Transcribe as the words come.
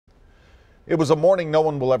It was a morning no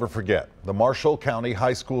one will ever forget. The Marshall County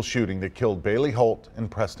High School shooting that killed Bailey Holt and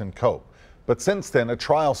Preston Cope. But since then, a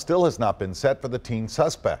trial still has not been set for the teen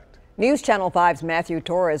suspect. News Channel 5's Matthew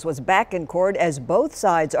Torres was back in court as both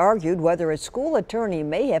sides argued whether a school attorney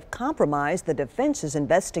may have compromised the defense's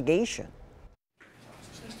investigation.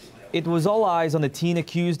 It was all eyes on the teen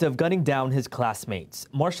accused of gunning down his classmates.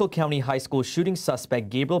 Marshall County High School shooting suspect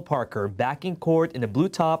Gabriel Parker back in court in a blue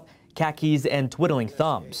top, khakis, and twiddling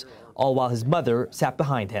thumbs, all while his mother sat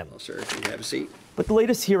behind him. Sir, if you have a seat. But the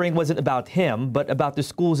latest hearing wasn't about him, but about the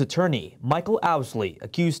school's attorney, Michael Owsley,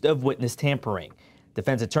 accused of witness tampering.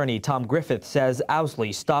 Defense attorney Tom Griffith says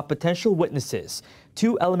Owsley stopped potential witnesses,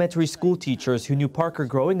 2 elementary school teachers who knew Parker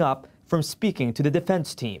growing up, from speaking to the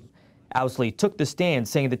defense team. Owsley took the stand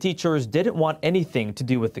saying the teachers didn't want anything to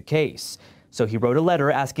do with the case. So he wrote a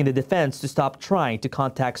letter asking the defense to stop trying to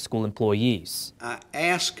contact school employees. I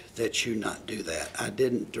ask that you not do that. I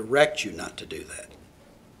didn't direct you not to do that.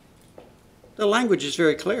 The language is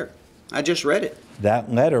very clear. I just read it.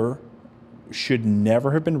 That letter should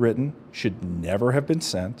never have been written, should never have been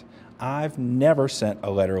sent. I've never sent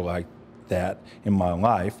a letter like that in my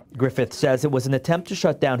life. Griffith says it was an attempt to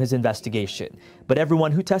shut down his investigation, but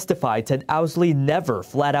everyone who testified said Owsley never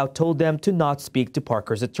flat out told them to not speak to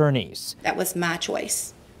Parker's attorneys. That was my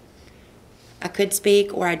choice. I could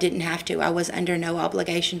speak or I didn't have to. I was under no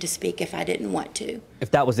obligation to speak if I didn't want to.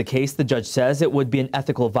 If that was the case, the judge says it would be an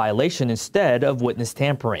ethical violation instead of witness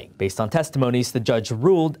tampering. Based on testimonies, the judge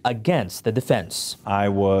ruled against the defense. I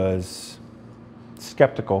was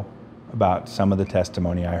skeptical about some of the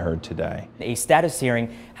testimony I heard today. A status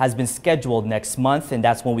hearing has been scheduled next month, and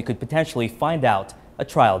that's when we could potentially find out a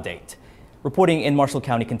trial date. Reporting in Marshall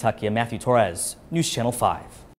County, Kentucky, I'm Matthew Torres, News Channel 5.